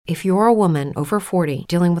If you're a woman over 40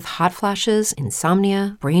 dealing with hot flashes,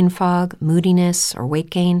 insomnia, brain fog, moodiness, or weight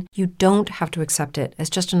gain, you don't have to accept it as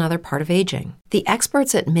just another part of aging. The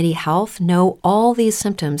experts at MIDI Health know all these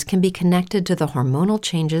symptoms can be connected to the hormonal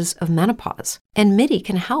changes of menopause. And MIDI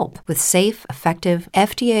can help with safe, effective,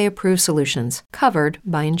 FDA-approved solutions covered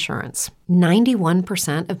by insurance.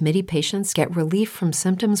 91% of MIDI patients get relief from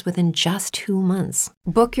symptoms within just 2 months.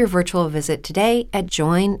 Book your virtual visit today at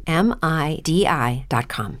joinmidi.com.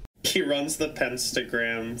 He runs the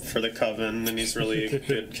Penstagram for the Coven, and he's really a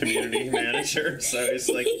good community manager, so he's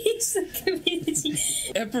like... He's the community...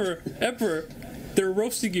 Emperor, they're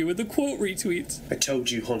roasting you with the quote retweets. I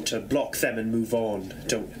told you, Hunter, block them and move on.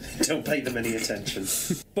 Don't pay them any attention.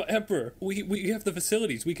 But Emperor, we have the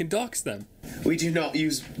facilities, we can dox them. We do not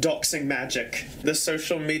use doxing magic. The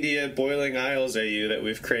social media boiling isles AU that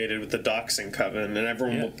we've created with the doxing coven, and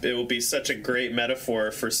everyone it will be such a great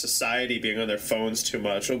metaphor for society being on their phones too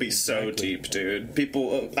much. It'll be so deep, dude.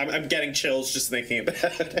 People, I'm getting chills just thinking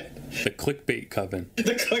about it. The clickbait coven.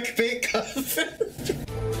 The clickbait coven.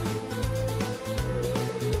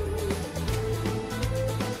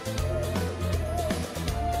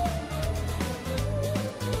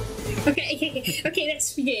 Okay,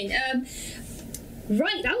 let's begin.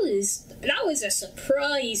 Right, that was a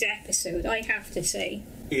surprise episode, I have to say.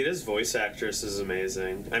 Ida's voice actress is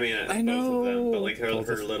amazing. I mean, I know. both of them, but like her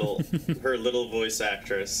little voice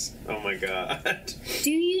actress. Oh my god. Do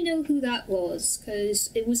you know who that was? Because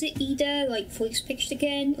was it Ida, like voice pitched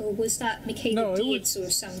again, or was that Michaela Dietz or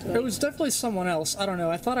something? It was definitely someone else. I don't know.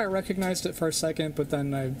 I thought I recognized it for a second, but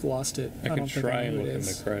then I lost it. I can try and look in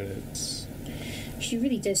the credits. She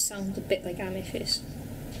really does sound a bit like Amethyst.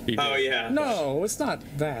 Oh yeah. No, it's not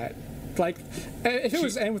that. Like, if it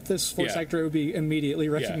was Anne with this voice actor, it would be immediately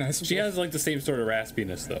recognizable. She has like the same sort of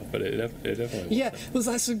raspiness though, but it definitely. Yeah, well,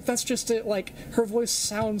 that's just it. Like, her voice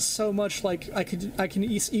sounds so much like I can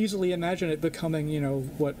easily imagine it becoming, you know,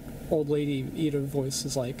 what old lady Ida voice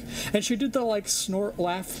is like. And she did the like snort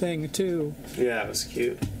laugh thing too. Yeah, it was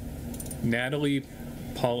cute. Natalie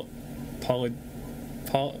Polymades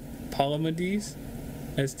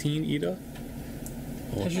as teen Ida.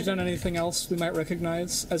 Has she done anything else we might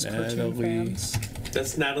recognize as cartoon fans?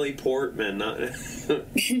 That's Natalie Portman, not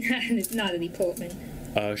Natalie Portman.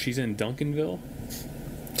 She's in Duncanville.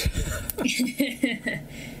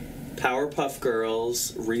 Powerpuff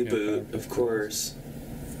Girls reboot, of course.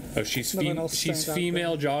 Oh, she's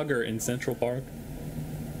female jogger in Central Park.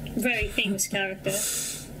 Very famous character.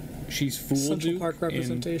 She's Fool Central Duke Park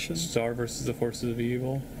representation. In Star vs. the Forces of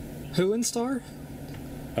Evil. Who in Star?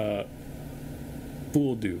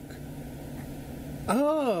 Fool Duke.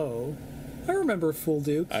 Oh, I remember Fool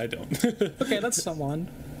Duke. I don't. Okay, that's someone.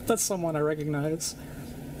 That's someone I recognize.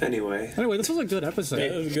 Anyway, this was a good episode. Yeah,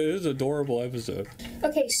 it was good. It was an adorable episode.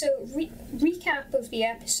 Okay, so recap of the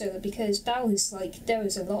episode, because there was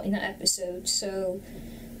a lot in that episode. So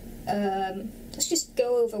let's just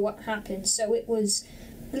go over what happened. So it was.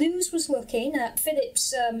 Luz was looking at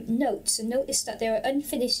Philip's notes and noticed that there are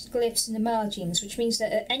unfinished glyphs in the margins, which means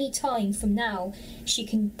that at any time from now she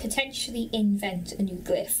can potentially invent a new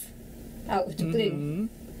glyph out of the blue.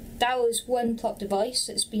 That was one plot device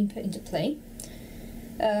that's been put into play.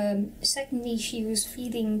 Secondly, she was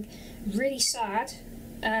feeling really sad,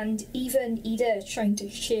 and even Ida trying to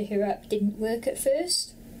cheer her up didn't work at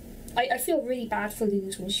first. I feel really bad for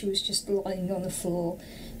Luz when she was just lying on the floor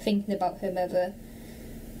thinking about her mother.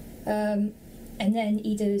 And then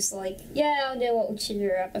Ida's like, yeah, I know what will cheer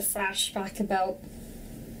her up, a flashback about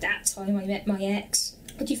that time I met my ex.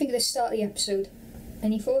 What do you think of the start of the episode?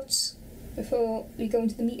 Any thoughts before we go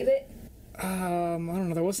into the meat of it? I don't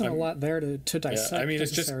know, there wasn't a lot there to dissect. Yeah, I mean,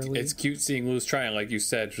 it's cute seeing Luz trying, like you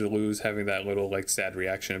said, Luz having that little, like, sad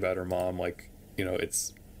reaction about her mom, like, you know,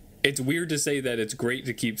 it's weird to say that it's great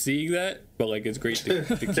to keep seeing that, but like it's great to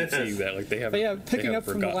keep seeing that. Like they haven't. But yeah, picking up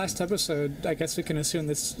from the last episode, I guess we can assume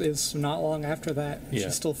this is not long after that. Yeah.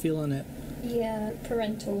 She's still feeling it. Yeah,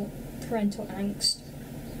 parental angst,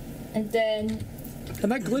 and then.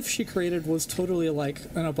 And that glyph she created was totally like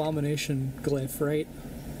an abomination glyph, right?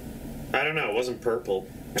 I don't know. It wasn't purple.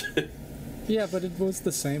 Yeah, but it was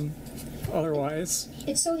the same. Otherwise,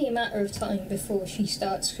 it's only a matter of time before she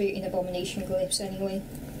starts creating abomination glyphs anyway.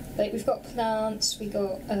 Like, we've got plants, we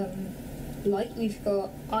got light, we've got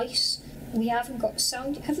ice, we haven't got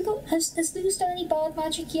sound. Has Luz done any bard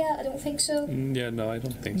magic yet? I don't think so. Yeah, no, I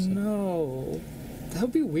don't think so. No. That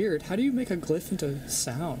would be weird. How do you make a glyph into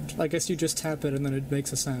sound? I guess you just tap it and then it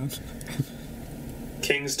makes a sound.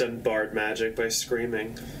 King's done bard magic by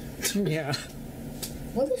screaming. Yeah.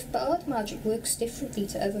 What if bard magic works differently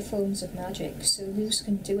to other forms of magic, so Luz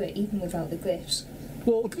can do it even without the glyphs?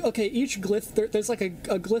 Well, okay, each glyph, there's like a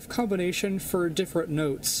glyph combination for different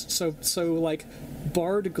notes. So like,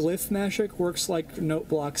 barred glyph magic works like note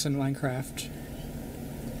blocks in Minecraft.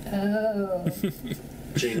 Oh.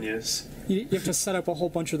 Genius. You have to set up a whole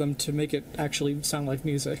bunch of them to make it actually sound like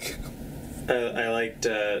music. I liked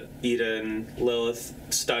Ida and Lilith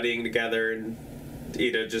studying together, and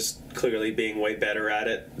Ida just clearly being way better at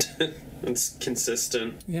it. It's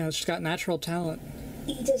consistent. Yeah, she's got natural talent.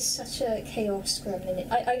 Ida's such a chaos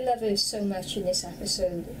gremlin. I love her so much in this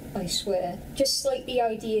episode, I swear. Just like the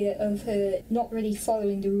idea of her not really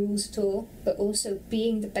following the rules at all, but also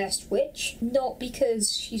being the best witch. Not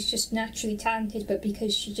because she's just naturally talented, but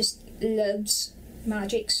because she just loves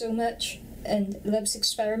magic so much and loves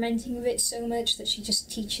experimenting with it so much that she just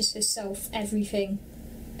teaches herself everything.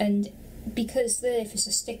 And because Lilith is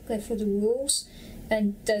a stickler for the rules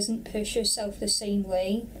and doesn't push herself the same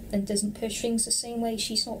way and doesn't push things the same way,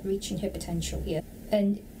 she's not reaching her potential here.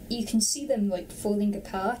 And you can see them like falling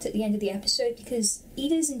apart at the end of the episode, because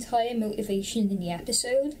Ida's entire motivation in the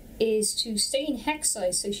episode is to stay in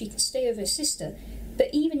Hexside so she can stay with her sister. But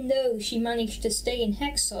even though she managed to stay in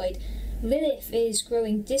Hexside, Lilith is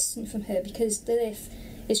growing distant from her because Lilith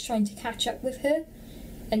is trying to catch up with her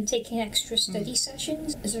and taking extra study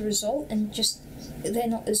sessions as a result, and just they're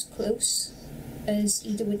not as close as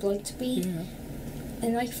Ida would like to be. Yeah.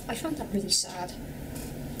 And I found that really sad.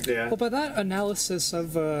 Yeah. Well, by that analysis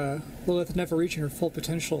of Lilith never reaching her full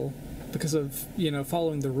potential because of,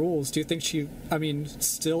 following the rules, do you think she,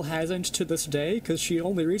 still hasn't to this day? Because she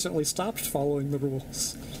only recently stopped following the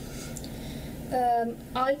rules.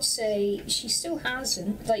 I'd say she still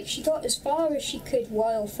hasn't. Like, she got as far as she could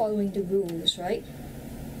while following the rules, right?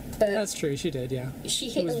 But That's true, she did, yeah. she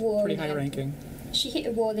It hit was a wall. pretty high ranking. She hit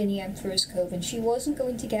a wall in the Emperor's Cove, and she wasn't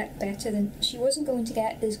going to get she wasn't going to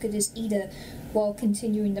get as good as Ida while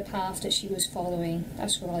continuing the path that she was following.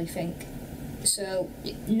 That's what I think. So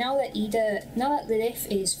now that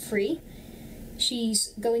Lilith is free,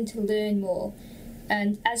 she's going to learn more.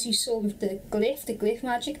 And as you saw with the glyph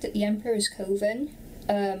magic that the Emperor's Coven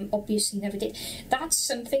obviously never did, that's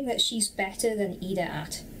something that she's better than Ida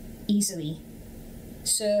at, easily.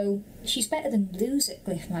 So she's better than Luz at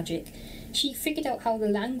glyph magic. She figured out how the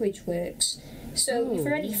language works. So we've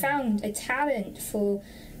already found a talent for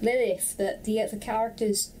Lilith that the other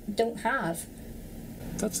characters don't have.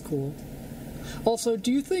 That's cool. Also,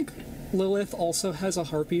 do you think Lilith also has a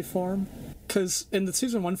harpy form? Because in the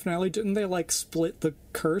season 1 finale, didn't they, split the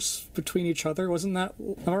curse between each other? Wasn't that...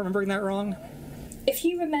 Am I remembering that wrong? If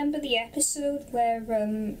you remember the episode where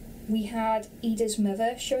we had Ida's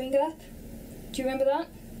mother showing up, do you remember that?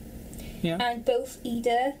 Yeah. And both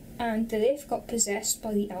Ida and Lilith got possessed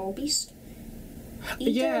by the Owl Beast.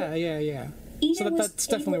 Yeah. Ida So that's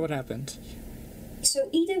definitely able, what happened. So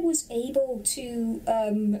Ida was able to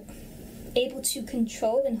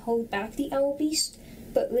control and hold back the Owl Beast,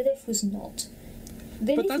 but Lilith was not.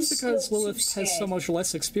 But that's because Lilith has so much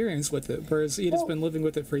less experience with it, whereas Ida's been living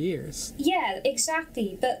with it for years. Yeah,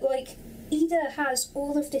 exactly. But, Ida has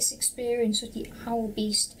all of this experience with the Owl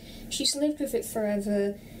Beast. She's lived with it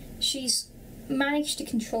forever. She's managed to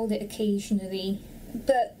control it occasionally.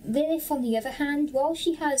 But Lilith, on the other hand, while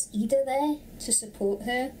she has Ida there to support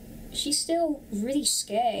her, she's still really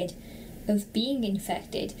scared of being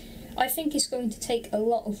infected. I think it's going to take a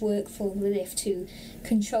lot of work for Lilith to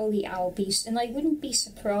control the Owl Beast, and I wouldn't be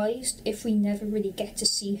surprised if we never really get to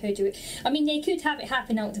see her do it. They could have it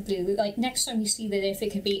happen out of the blue. Next time we see Lilith,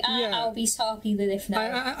 it could be, Owl Beast, Harpy, Lilith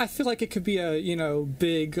now. I feel like it could be a,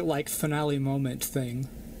 big, finale moment thing.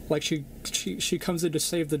 She comes in to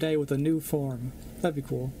save the day with a new form. That'd be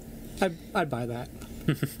cool. I'd buy that.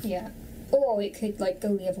 Yeah. Or it could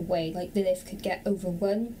go the other way, Lilith could get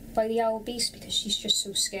overrun by the Owl Beast because she's just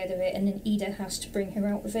so scared of it, and then Ida has to bring her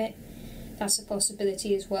out of it. That's a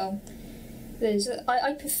possibility as well.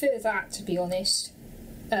 I prefer that, to be honest,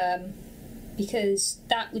 because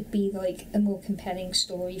that would be a more compelling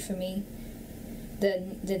story for me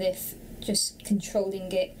than Lilith just controlling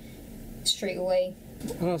it straight away.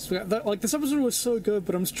 What else we got? This episode was so good,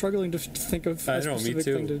 but I'm struggling to think of a specific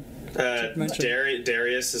thing to mention.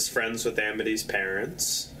 Darius is friends with Amity's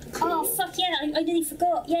parents. Cool. Oh fuck yeah! I nearly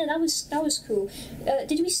forgot. Yeah, that was cool.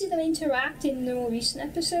 Did we see them interact in the more recent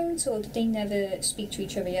episodes, or did they never speak to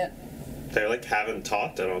each other yet? They haven't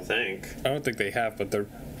talked. I don't think. I don't think they have, but they're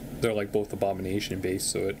both abomination based,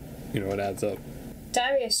 so it it adds up.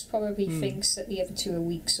 Darius probably thinks that the other two are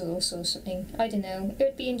weak sauce or something. I don't know. It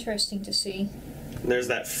would be interesting to see. There's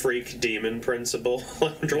that freak demon principle.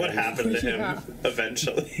 I wonder what happened to him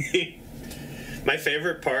eventually. My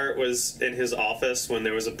favorite part was in his office when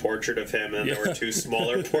there was a portrait of him and there were two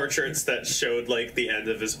smaller portraits that showed like the end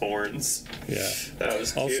of his horns. Yeah, that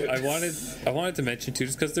was cute. Also, I wanted to mention too,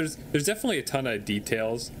 just because there's definitely a ton of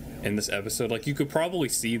details in this episode. Like you could probably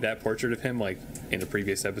see that portrait of him like in a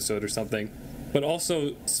previous episode or something, but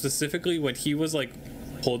also specifically when he was like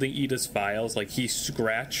holding Ida's files, like he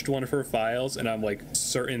scratched one of her files, and I'm like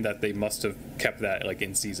certain that they must have kept that like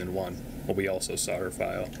in season 1 when we also saw her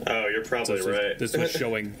file. Oh, you're probably right. This was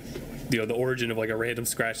showing, the origin of like a random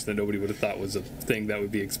scratch that nobody would have thought was a thing that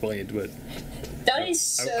would be explained, but that is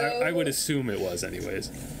so. I would assume it was,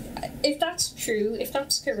 anyways. If that's true, if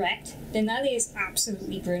that's correct, then that is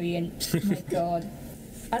absolutely brilliant. Oh my god,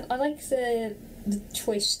 I like the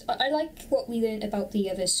twist. I like what we learned about the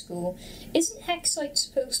other school. Isn't Hexite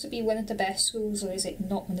supposed to be one of the best schools, or is it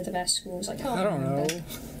not one of the best schools? I don't know.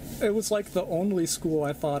 It was like the only school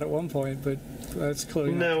I thought at one point, but that's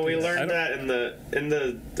clearly no. We learned that in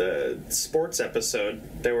the sports episode.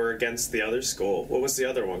 They were against the other school. What was the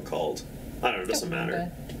other one called? I don't know. It doesn't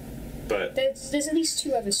matter. But there's at least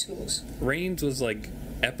 2 other schools. Reigns was like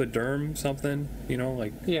Epiderm something,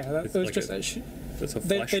 like yeah. That was like just that's a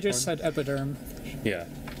they flesh just one. said Epiderm. Yeah.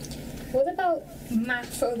 What about Matt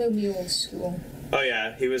Folomuel's school? Oh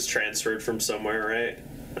yeah, he was transferred from somewhere, right?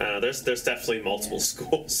 There's definitely multiple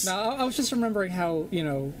schools. No, I was just remembering how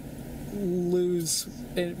Luz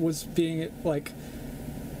was being like.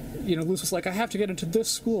 Luz was like, I have to get into this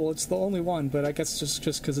school. It's the only one, but I guess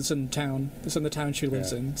just because it's in town. It's in the town she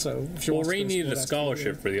lives in. So if she wants Rain to needed a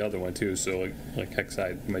scholarship for the other one too. So like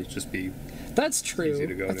Hexide might just be. That's true. Easy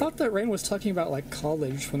to go I thought that Rain was talking about like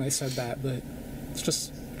college when they said that, but it's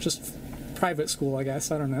just private school, I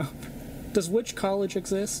guess. I don't know. Does which college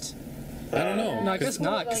exist? I don't know. No, I guess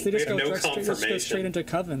not, because they just go straight into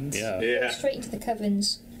Covens. Yeah. Straight into the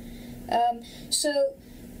Covens. So.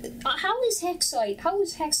 How is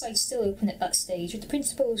Hexite still open at that stage? If the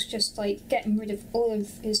principal's just like getting rid of all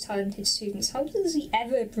of his talented students, how does he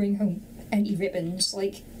ever bring home any ribbons?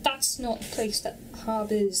 Like, that's not a place that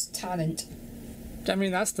harbours talent. I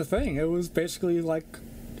mean, that's the thing. It was basically like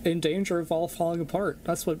in danger of all falling apart.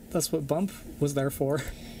 That's what Bump was there for.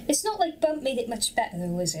 It's not like Bump made it much better,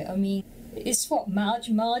 though, is it? I mean, it's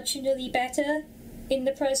marginally better in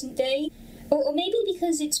the present day. Or maybe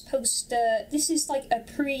because it's post. This is like a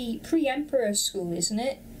pre-Emperor school, isn't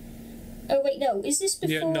it? Oh wait, no. Is this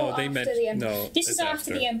before or after the Emperor? No, this is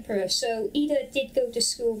after the Emperor. So Ida did go to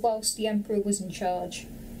school whilst the Emperor was in charge.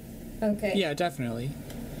 Okay. Yeah, definitely.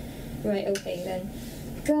 Right. Okay then.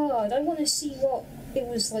 God, I want to see what it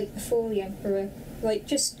was like before the Emperor. Like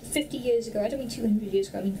just 50 years ago. I don't mean 200 years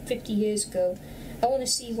ago. I mean 50 years ago. I want to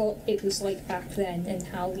see what it was like back then and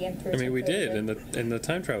how the Emperor. I mean, we did in the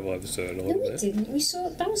time travel episode a little bit. No, we didn't. We saw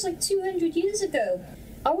that was like 200 years ago.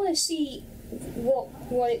 I want to see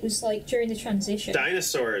what it was like during the transition.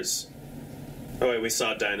 Dinosaurs. Oh wait, we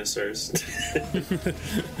saw dinosaurs.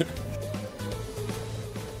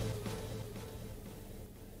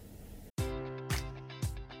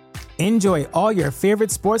 Enjoy all your favorite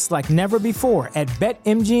sports like never before at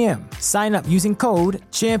BetMGM. Sign up using code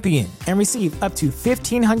CHAMPION and receive up to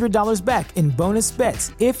 $1,500 back in bonus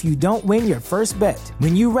bets if you don't win your first bet.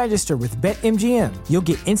 When you register with BetMGM, you'll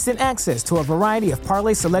get instant access to a variety of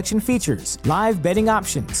parlay selection features, live betting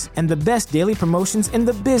options, and the best daily promotions in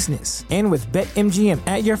the business. And with BetMGM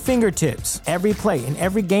at your fingertips, every play and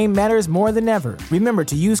every game matters more than ever. Remember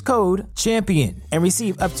to use code CHAMPION and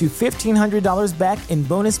receive up to $1,500 back in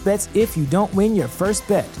bonus bets if you don't win your first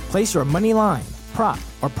bet. Place your money line, prop,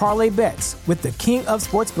 or parlay bets with the king of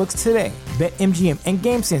sportsbooks today. BetMGM and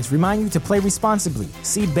GameSense remind you to play responsibly.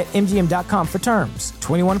 See BetMGM.com for terms.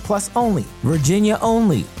 21 plus only. Virginia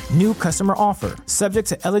only. New customer offer. Subject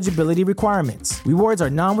to eligibility requirements. Rewards are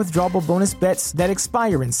non-withdrawable bonus bets that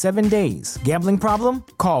expire in 7 days. Gambling problem?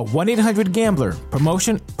 Call 1-800-GAMBLER.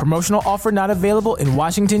 Promotional offer not available in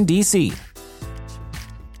Washington, D.C.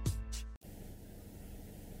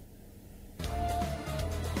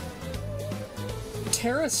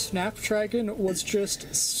 Terra Snapdragon was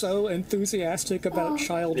just so enthusiastic about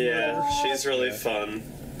child Yeah, murder. she's really fun.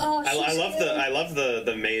 Oh, I love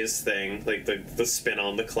the maze thing, like the spin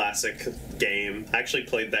on the classic game. I actually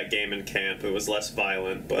played that game in camp. It was less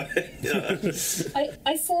violent, but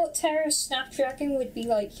I thought Terra Snapdragon would be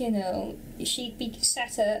like, she'd be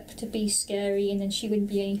set up to be scary and then she wouldn't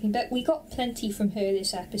be anything. But we got plenty from her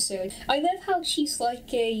this episode. I love how she's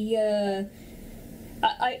like a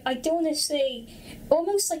I don't want to say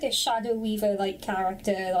almost like a Shadow Weaver like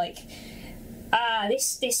character, like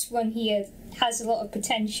this one here has a lot of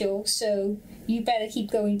potential, so you better keep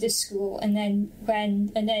going to school, and then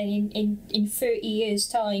in 30 years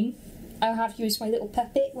time I'll have you as my little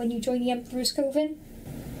puppet when you join the Emperor's Coven.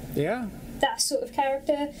 Yeah. That sort of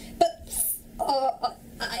character. But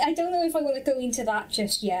I don't know if I want to go into that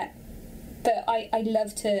just yet. But I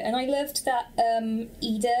loved her, and I loved that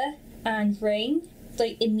Ida and Rain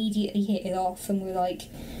like immediately hit it off and were like,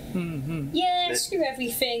 yeah, screw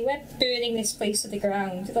everything, we're burning this place to the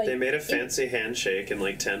ground. Like, they made a fancy handshake in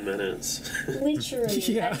like 10 minutes. Literally.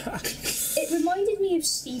 Yeah. It reminded me of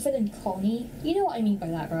Stephen and Connie. You know what I mean by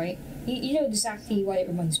that, right? You know exactly why it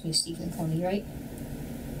reminds me of Stephen and Connie, right?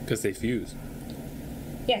 Because they fuse.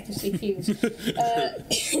 Yeah, because they fuse.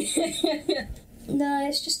 No,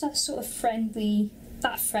 it's just that sort of friendliness,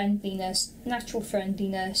 natural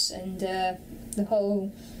friendliness, and the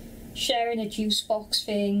whole sharing a juice box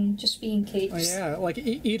thing, just being kids. Oh, yeah, like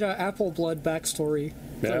Ida Appleblood backstory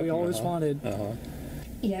that we always wanted.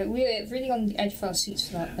 Yeah, we were really on the edge of our seats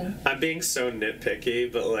for that one. I'm being so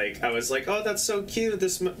nitpicky, but like I was like, oh, that's so cute.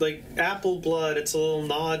 This like apple blood. It's a little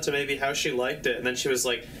nod to maybe how she liked it, and then she was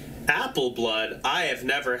like, apple blood, I have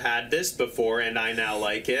never had this before and I now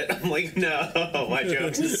like it. I'm like, no, why'd you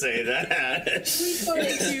have to say that? We've got to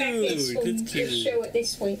expect this from the show at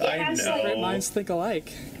this point. It has know. Great minds think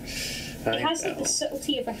alike. It has like the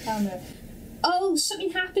subtlety of a hammer. Oh,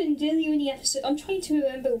 something happened earlier in the episode. I'm trying to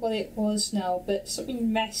remember what it was now, but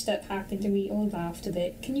something messed up happened and we all laughed at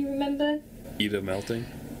it. Can you remember? Ida melting?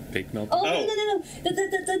 Fake melting? Oh, no.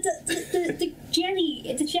 The jelly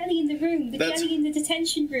in the room. Jelly in the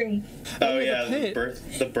detention room. Oh, yeah,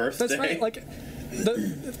 the birthday. That's right, like...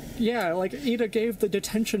 like Ida gave the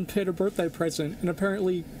detention pit a birthday present, and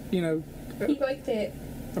apparently, you know... He liked it.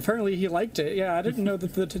 Apparently he liked it, yeah. I didn't know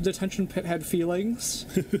that the detention pit had feelings.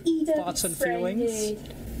 Ida thoughts and feelings.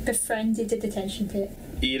 Befriended the detention pit.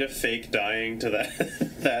 Ida fake dying to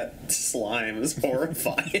that slime is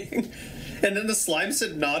horrifying. And then the slime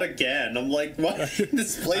said, not again. I'm like, what?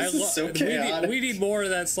 This place is so chaotic. We need more of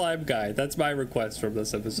that slime guy. That's my request from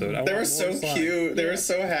this episode. They were so cute. They were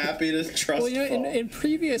so happy to trust. Well, you know, in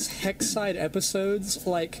previous Hexside episodes,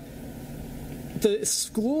 like, the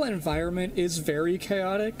school environment is very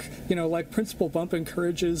chaotic. You know, like, Principal Bump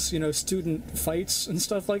encourages, you know, student fights and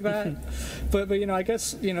stuff like that. but, you know, I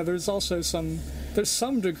guess, you know, there's also there's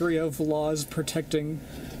some degree of laws protecting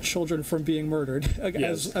children from being murdered,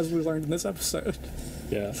 as we learned in this episode.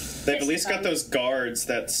 Yeah. They've at least got those guards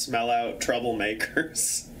that smell out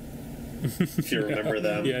troublemakers. If you remember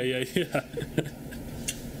them. Yeah.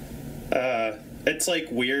 It's like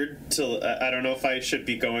weird to... I don't know if I should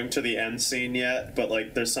be going to the end scene yet, but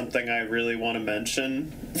like there's something I really want to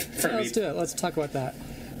mention. Let's do it. Let's talk about that.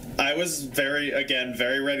 I was very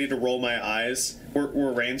ready to roll my eyes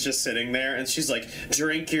where Rain's just sitting there and she's like,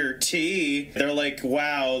 drink your tea. They're like,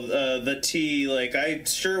 wow, the tea, like, I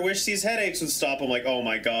sure wish these headaches would stop. I'm like, oh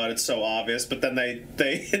my god, it's so obvious. But then they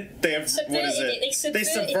have, what is it? They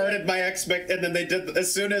subverted my and then they did,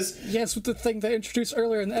 as soon as... Yes, with the thing they introduced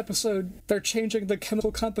earlier in the episode, they're changing the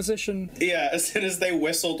chemical composition. Yeah, as soon as they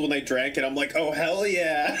whistled when they drank it, I'm like, oh, hell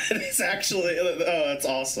yeah. It's actually, that's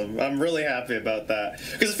awesome. I'm really happy about that.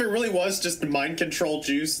 Because if it really was just mind control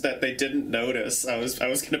juice that they didn't notice, I was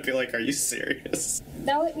gonna be like, are you serious?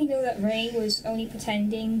 Now that we know that Ray was only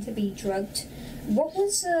pretending to be drugged, what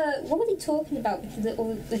were they talking about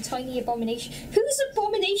with the tiny abomination? Whose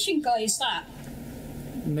abomination guy is that?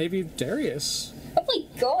 Maybe Darius. Oh my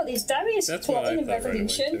god, is Darius plotting a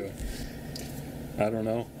revolution? Right, I don't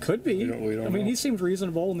know. Could be. We don't I mean, know. he seemed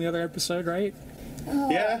reasonable in the other episode, right?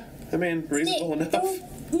 Yeah, I mean, reasonable enough.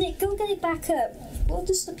 Nick, go get it back up. What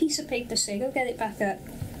does the piece of paper say? Go get it back up.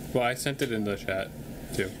 Well, I sent it in the chat,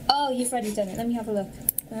 too. Oh, you've already done it. Let me have a look.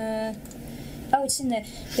 Oh, it's in there.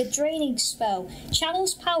 The draining spell.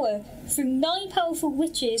 Channels power through 9 powerful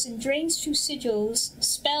witches and drains through sigils.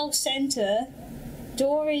 Spell center.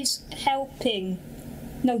 Door is helping.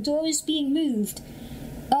 No, door is being moved.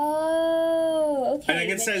 Oh, okay. I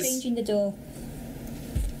think it says... changing the door.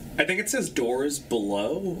 I think it says doors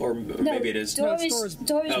below, or maybe it is... Door is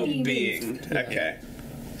being moved. Okay.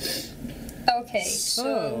 Okay,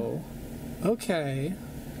 so... Okay.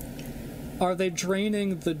 Are they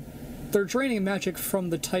draining the... They're draining magic from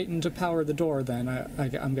the Titan to power the door, then,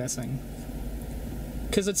 I'm guessing.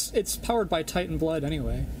 Because it's powered by Titan blood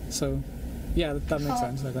anyway, so... Yeah, that makes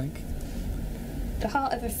sense, I think. The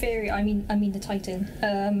heart of a fairy, I mean the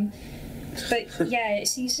Titan. But yeah, it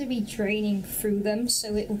seems to be draining through them,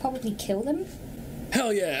 so it will probably kill them.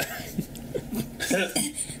 Hell yeah!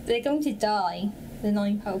 They're going to die. The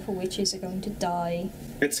 9 powerful witches are going to die.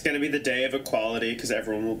 It's going to be the day of equality, because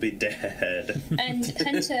everyone will be dead. And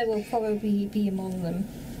Hunter will probably be among them.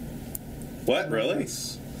 What, really?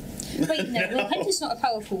 Wait, no, Hunter's not a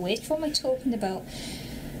powerful witch. What am I talking about?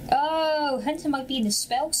 Oh, Hunter might be in the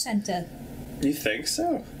spell center. You think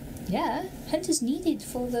so? Yeah, Hunter's needed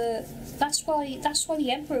for the. That's why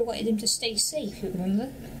the Emperor wanted him to stay safe. You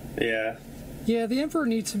remember? Yeah. Yeah, the Emperor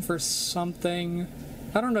needs him for something.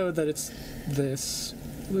 I don't know that it's this.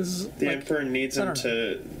 This is The like, Emperor needs I him don't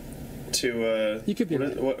know. to You could be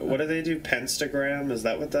right. what do they do? Pentagram? Is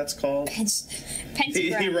that what that's called?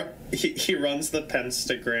 Pentagram. He runs the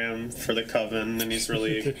Pentagram for the Coven, and he's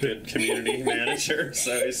really a good community manager.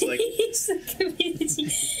 So he's like, He's the community.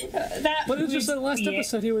 That But it's just would that last be it.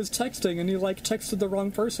 episode he was texting and he like texted the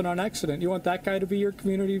wrong person on accident. You want that guy to be your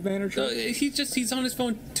community manager? He's on his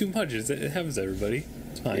phone too much. It happens to everybody.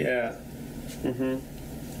 It's fine. yeah,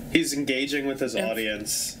 he's engaging with his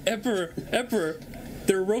audience. Emperor,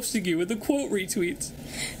 they're roasting you with the quote retweets.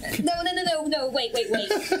 No, wait.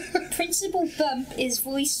 Principal Bump is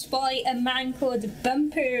voiced by a man called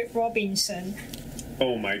Bumper Robinson.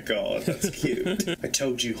 Oh my god, that's cute. I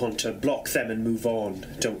told you, Hunter, block them and move on.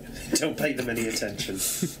 Don't pay them any attention.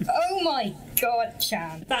 Oh my god,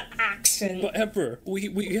 Chan. That accent. But Emperor,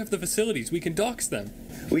 we have the facilities. We can dox them.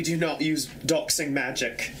 We do not use doxing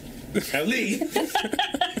magic. Now leave.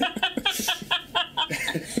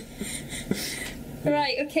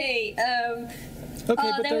 Right, okay,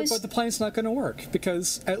 Okay, there but the plan's not going to work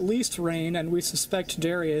because at least Rain and we suspect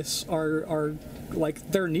Darius are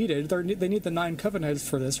like they're needed. They need the 9 Coven heads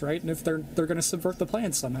for this, right? And if they're going to subvert the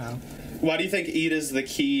plan somehow. Why do you think Ida's the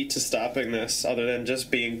key to stopping this, other than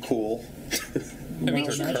just being cool? I mean, Well,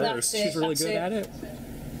 her that's curse. it. She's really That's good it. at it.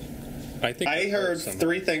 I think I her heard curse somehow.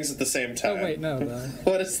 3 things at the same time. Oh wait, no.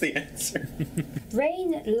 What is the answer?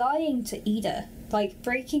 Rain lying to Ida, like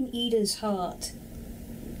breaking Ida's heart,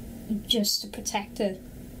 just to protect her.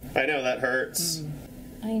 I know that hurts.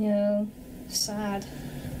 I know, sad.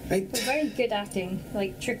 But very good acting,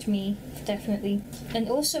 like tricked me, definitely. And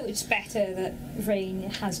also it's better that Rain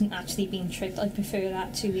hasn't actually been tricked. I prefer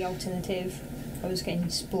that to the alternative. I was getting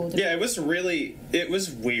spoiled. Yeah, it was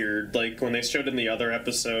weird. Like, when they showed in the other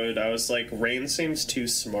episode, I was like, Rain seems too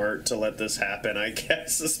smart to let this happen, I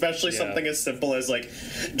guess. Especially Yeah. something as simple as, like,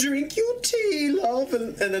 drink your tea, love,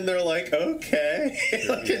 and then they're like, okay.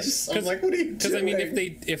 I'm like, what are you doing? Because I mean,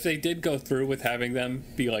 if they did go through with having them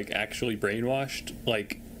be like actually brainwashed,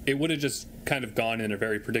 like it would have just kind of gone in a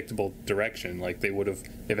very predictable direction. Like they would have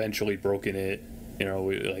eventually broken it. You know,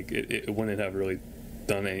 like it wouldn't have really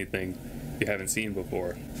done anything you haven't seen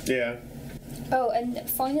before. Yeah. Oh, and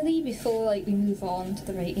finally, before like we move on to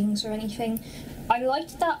the ratings or anything, I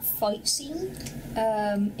liked that fight scene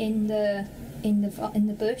in the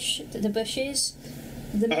bushes.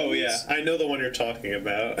 Oh, yeah. I know the one you're talking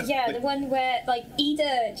about. Yeah, the one where like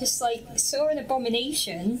Ida just like saw an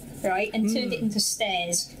abomination, right, and turned it into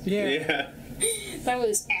stairs. Yeah. Yeah. That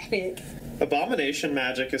was epic. Abomination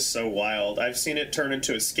magic is so wild. I've seen it turn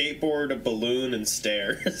into a skateboard, a balloon, and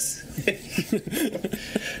stairs.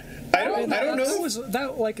 I don't know.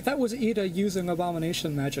 That was Ida using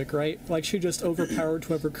abomination magic, right? Like she just overpowered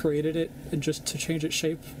whoever created it and just to change its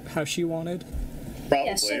shape how she wanted. Probably,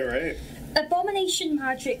 Yeah, so- right? Abomination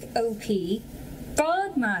magic OP,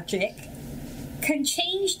 guard magic can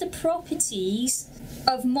change the properties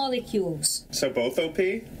of molecules. So both OP?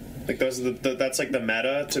 Like those are that's like the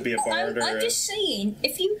meta to be a bard or I'm a... just saying,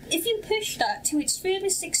 if you push that to its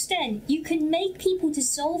furthest extent, you can make people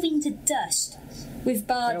dissolve into dust with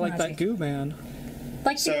bard I like magic. that goo man.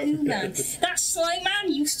 Like So- the Goo Man. That Slime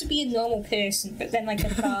Man used to be a normal person, but then like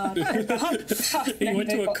a bard. He went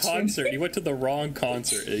to a concert. He went to the wrong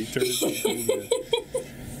concert. And he turned into a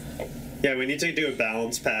Goomba. Yeah, we need to do a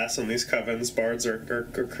balance pass on these covens. Bards are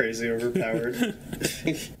crazy overpowered.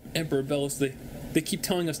 Emperor Bellis, they keep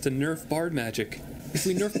telling us to nerf bard magic. If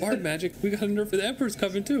we nerf bard magic, we gotta nerf the Emperor's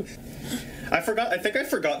Coven too. I think I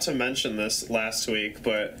forgot to mention this last week,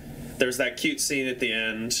 but there's that cute scene at the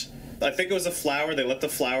end. I think it was a flower. They let the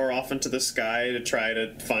flower off into the sky to try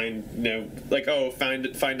to find,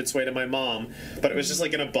 find its way to my mom. But it was just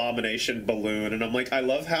like an abomination balloon, and I'm like, I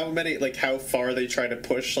love how far they try to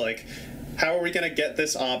push. Like, how are we gonna get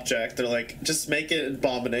this object? They're like, just make it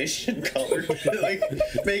abomination colored. Like,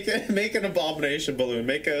 make an abomination balloon.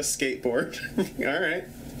 Make a skateboard. All right.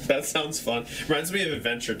 That sounds fun. Reminds me of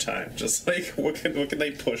Adventure Time. Just like what can they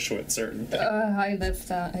push with certain things? I love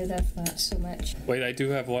that. I love that so much. Wait, I do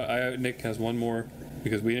have one. Nick has one more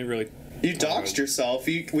because we didn't really You doxed yourself.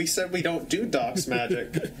 We said we don't do dox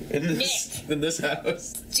magic in this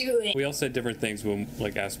house. Do it. We all said different things when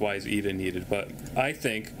asked why is Ida needed, but I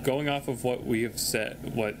think going off of what we have said,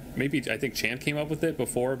 I think Chan came up with it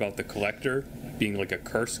before about the collector being like a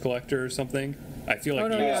curse collector or something. I feel like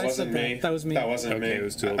that wasn't me. That was me. That wasn't me. It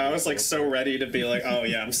was too I was so ready to be like, oh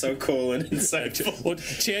yeah, I'm so cool and insightful. Well,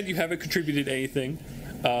 Chan, you haven't contributed anything.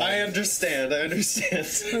 I understand. No,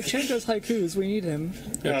 Chan does haikus. We need him.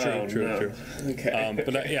 Yeah, true. Okay.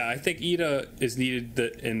 But I think Ida is needed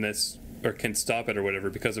in this, or can stop it or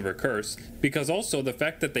whatever because of her curse. Because also the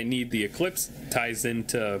fact that they need the eclipse ties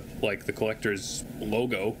into the collector's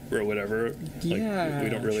logo or whatever. Yeah, we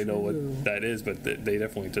don't really know true. what that is, but they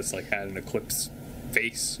definitely just had an eclipse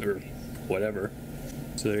face or whatever.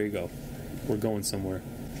 So there you go. We're going somewhere.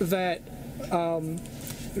 That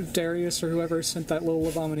Darius or whoever sent that little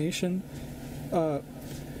abomination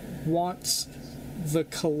wants the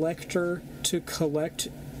collector to collect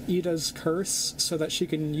Ida's curse so that she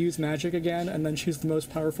can use magic again, and then she's the most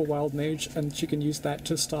powerful wild mage, and she can use that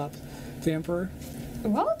to stop the Emperor.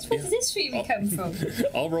 What? Where did this theory come from?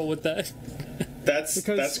 I'll roll with that. That's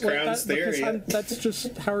Crown's theory. That's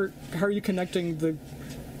just how are you connecting the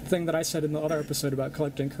thing that I said in the other episode about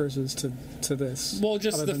collecting curses to this? Well,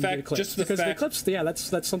 just other the than fact, eclipse? just the because fact, the eclipse, yeah,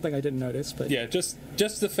 that's something I didn't notice, but yeah, just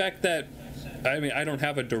the fact that, I mean, I don't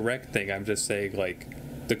have a direct thing. I'm just saying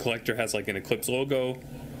the collector has an eclipse logo.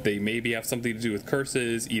 They maybe have something to do with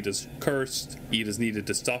curses. Ida's cursed. Ida's needed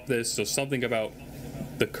to stop this. So something about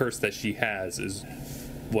the curse that she has is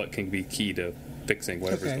what can be key to fixing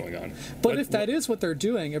whatever's going on. But if that is what they're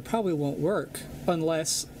doing, it probably won't work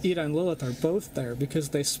unless Ida and Lilith are both there because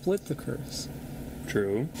they split the curse.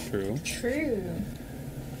 True.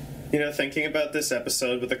 Thinking about this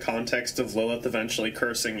episode with the context of Lilith eventually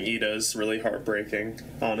cursing Ida is really heartbreaking,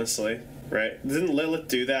 honestly. Right? Didn't Lilith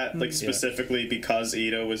do that specifically because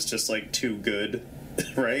Ida was just too good?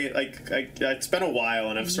 Right? It's been a while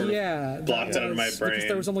and I've sort of blocked it out of my brain. Because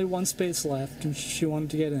there was only one space left and she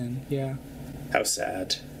wanted to get in. Yeah. How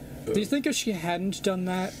sad. Do you think if she hadn't done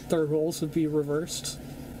that, their roles would be reversed?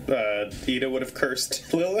 Ida would have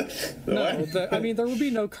cursed Lilith? No, I mean, there would be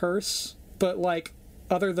no curse, but,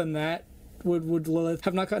 other than that, would Lilith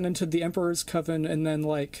have not gotten into the Emperor's Coven and then,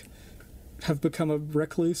 have become a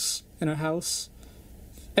recluse in a house?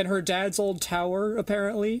 And her dad's old tower,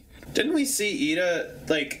 apparently? Didn't we see Ida,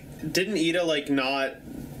 didn't Ida, not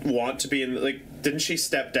want to be in, didn't she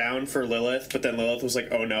step down for Lilith, but then Lilith was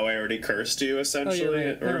oh no, I already cursed you, essentially? Oh,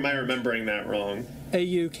 right. Or am I remembering that wrong?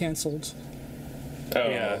 AU cancelled. Oh,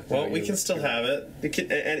 yeah, well, we can still have it.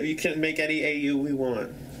 We can make any AU we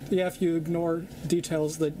want. Yeah, if you ignore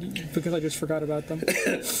details because I just forgot about them.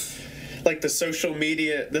 The social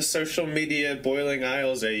media boiling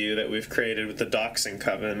isles AU that we've created with the doxing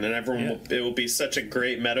coven, and it will be such a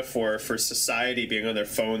great metaphor for society being on their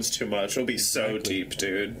phones too much. It'll be so deep,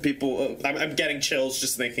 dude. People, I'm getting chills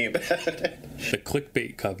just thinking about it. The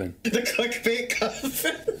clickbait coven. The clickbait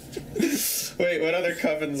coven. Wait, what other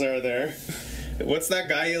covens are there? What's that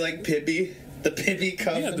guy you like, Pibby? The Pibby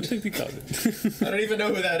coven? Yeah, the Pibby coven. I don't even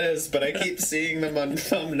know who that is, but I keep seeing them on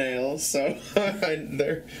thumbnails, so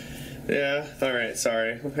they're... Yeah, alright,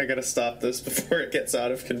 sorry. I gotta stop this before it gets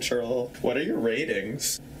out of control. What are your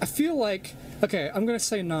ratings? I feel okay, I'm gonna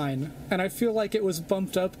say 9, and I feel like it was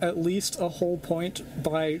bumped up at least a whole point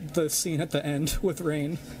by the scene at the end with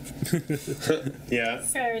Rain. Yeah.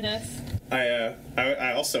 Fair enough.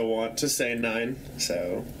 I also want to say 9,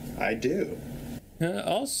 so I do.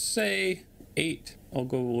 I'll say 8. I'll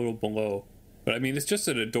go a little below. But I mean, it's just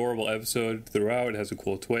an adorable episode throughout. It has a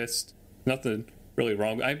cool twist. Nothing really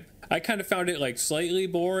wrong. I kind of found it slightly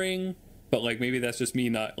boring, but maybe that's just me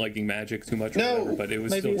not liking magic too much or whatever, but it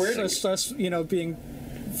was maybe still it's just us, being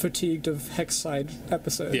fatigued of Hexside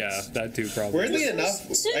episodes. Yeah, that too, probably. Weirdly enough,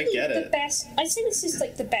 I get it. I'd say this is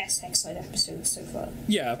the best Hexside episode so far.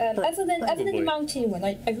 Yeah, other than probably. the mountain one,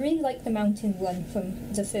 I really like the mountain one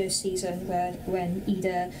from the first season when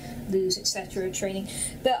Ida, Luz, etc. are training.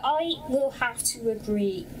 But I will have to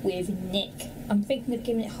agree with Nick. I'm thinking of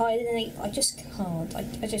giving it higher than 8. I just can't.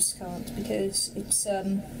 I just can't because it's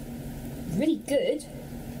really good,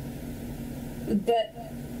 but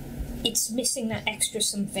it's missing that extra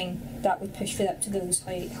something that would push it up to those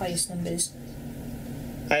highest numbers.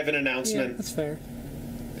 I have an Yeah, announcement. that's fair.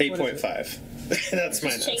 8.5. That's my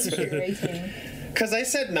Change announcement. your rating. Because I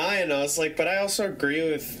said 9, I was but I also agree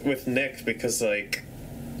with Nick because, I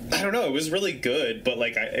don't know, it was really good, but,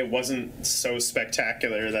 it wasn't so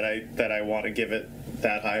spectacular that I want to give it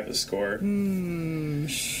that high of a score.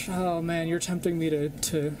 Oh man, you're tempting me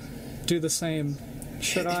to do the same.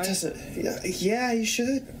 Should I? It doesn't... Yeah, you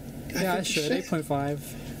should. Yeah, I should. 8.5.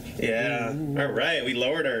 Yeah. All right, we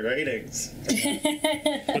lowered our ratings.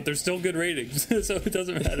 But they're still good ratings, so it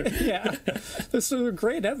doesn't matter. Yeah. This is a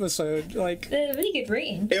great episode. Like, A really good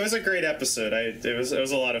rating. It was a great episode. It was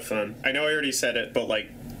a lot of fun. I know I already said it, but like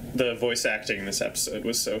the voice acting in this episode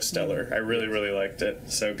was so stellar. I really, really liked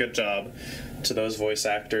it. So good job to those voice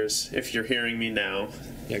actors. If you're hearing me now,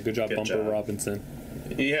 Yeah, good job, Bumper job. Robinson.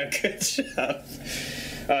 Yeah, good job.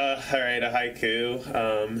 All right, a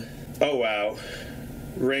haiku. Oh wow,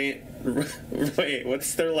 Rain. Wait,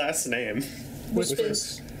 what's their last name?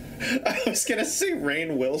 Whispers. I was gonna say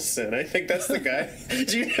Rainn Wilson. I think that's the guy.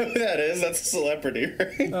 Do you know who that is? That's a celebrity,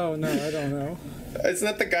 right? oh no, I don't know. Isn't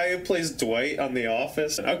that the guy who plays Dwight on The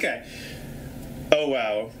Office? Okay. Oh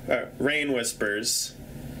wow, Rain whispers.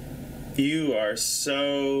 You are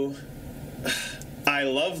so. I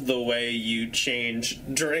love the way you change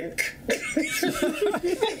drink.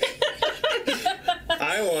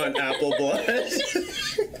 I want apple blood.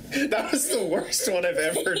 That was the worst one I've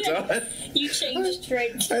ever done. You changed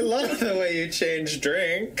drink. I love the way you change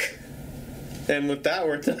drink. And with that,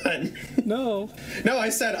 we're done. No. No, I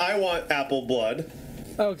said I want apple blood.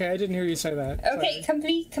 Okay, I didn't hear you say that. Okay,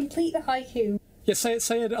 complete the haiku. Yeah, say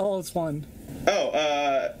it all as one.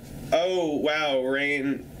 Oh wow,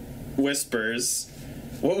 Rain whispers.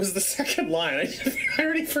 What was the second line? I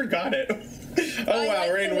already forgot it. Oh wow,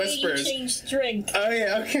 like Rain the way whispers. You changed drink. Oh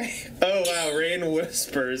yeah, okay. Oh wow, Rain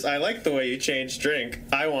whispers. I like the way you change drink.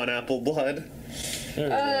 I want apple blood.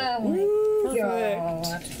 Oh my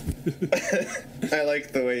god. Perfect. I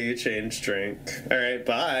like the way you change drink. All right,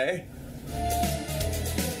 bye.